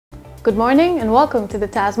Good morning and welcome to the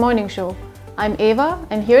TAS Morning Show. I'm Ava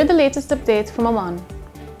and here are the latest updates from Oman.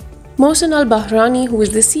 Mohsin Bahrani, who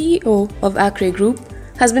is the CEO of Acre Group,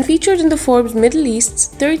 has been featured in the Forbes Middle East's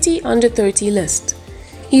 30 Under 30 list.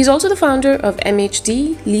 He is also the founder of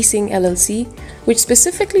MHD Leasing LLC, which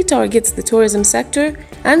specifically targets the tourism sector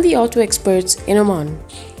and the auto experts in Oman.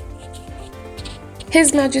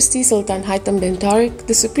 His Majesty Sultan Haitham bin Tariq,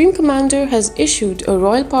 the Supreme Commander, has issued a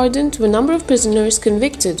royal pardon to a number of prisoners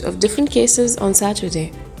convicted of different cases on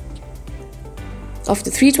Saturday. Of the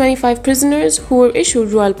 325 prisoners who were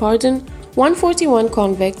issued royal pardon, 141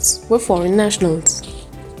 convicts were foreign nationals.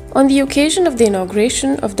 On the occasion of the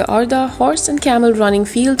inauguration of the Arda horse and camel running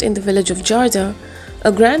field in the village of Jarda,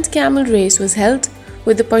 a grand camel race was held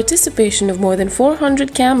with the participation of more than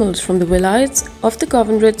 400 camels from the wilayats of the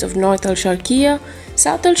governorates of North Al-Sharqiya,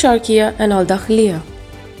 South Al-Sharqiya and Al-Dakhliya.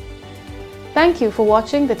 Thank you for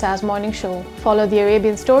watching the TAS Morning Show. Follow the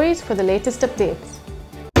Arabian stories for the latest updates.